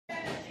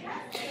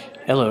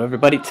Hello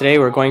everybody, today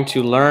we're going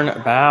to learn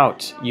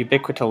about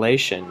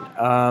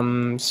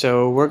ubiquitilation.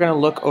 So we're going to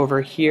look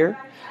over here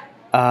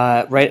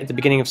right at the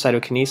beginning of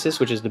cytokinesis,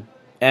 which is the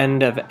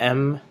end of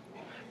M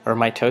or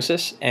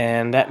mitosis,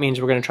 and that means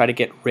we're going to try to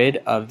get rid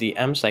of the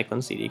M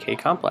cyclin CDK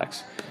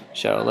complex.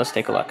 So let's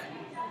take a look.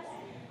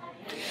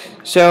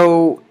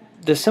 So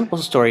the simple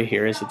story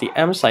here is that the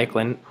M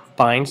cyclin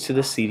binds to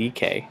the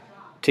CDK.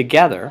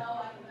 Together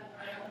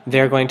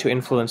they're going to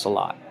influence a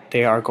lot.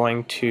 They are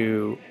going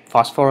to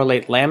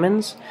phosphorylate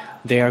lamins,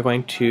 they are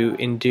going to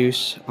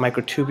induce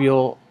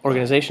microtubule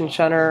organization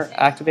center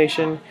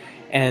activation,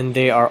 and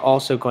they are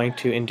also going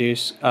to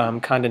induce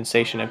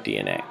condensation of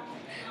DNA.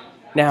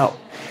 Now,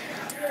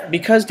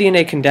 because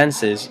DNA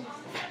condenses,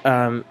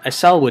 a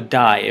cell would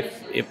die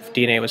if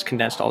DNA was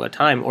condensed all the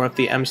time, or if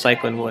the M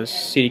cyclin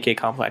CDK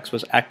complex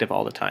was active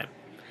all the time.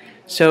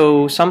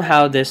 So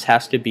somehow this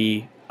has to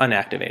be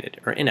unactivated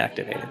or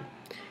inactivated.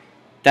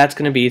 That's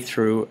going to be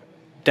through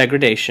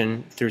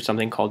degradation through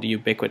something called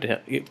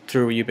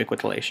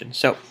ubiquitilation.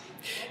 So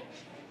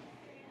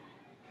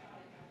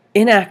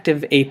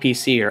inactive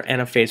APC or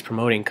anaphase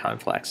promoting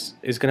complex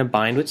is going to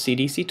bind with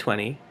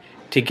CDC20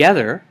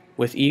 together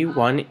with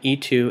E1,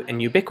 E2,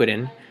 and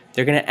ubiquitin.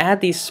 They're going to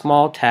add these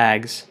small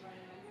tags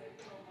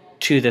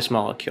to this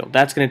molecule.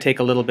 That's going to take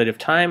a little bit of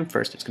time.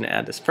 First it's going to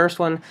add this first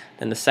one,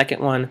 then the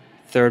second one,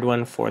 third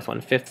one, fourth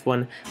one, fifth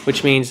one,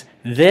 which means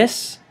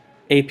this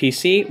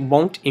APC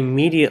won't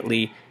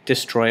immediately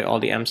destroy all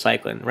the M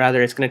cyclin.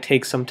 Rather, it's going to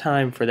take some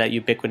time for that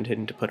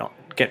ubiquitin to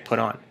get put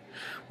on.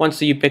 Once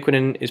the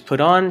ubiquitin is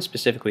put on,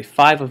 specifically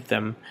 5 of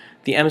them,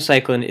 the M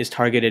cyclin is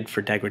targeted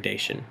for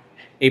degradation.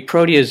 A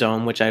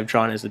proteasome, which I've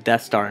drawn as the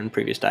Death Star in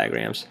previous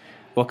diagrams,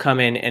 will come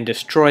in and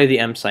destroy the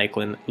M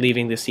cyclin,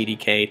 leaving the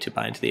CDK to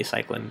bind to the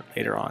cyclin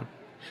later on.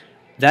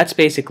 That's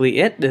basically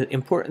it. The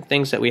important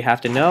things that we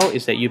have to know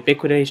is that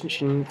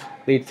ubiquitation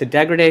leads to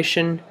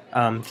degradation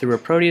through a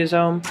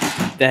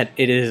proteasome, that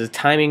it is a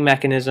timing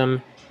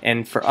mechanism,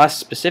 and for us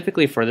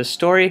specifically for this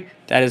story,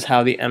 that is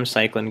how the M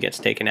cyclin gets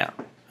taken out.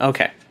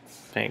 Okay,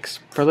 thanks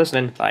for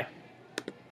listening. Bye.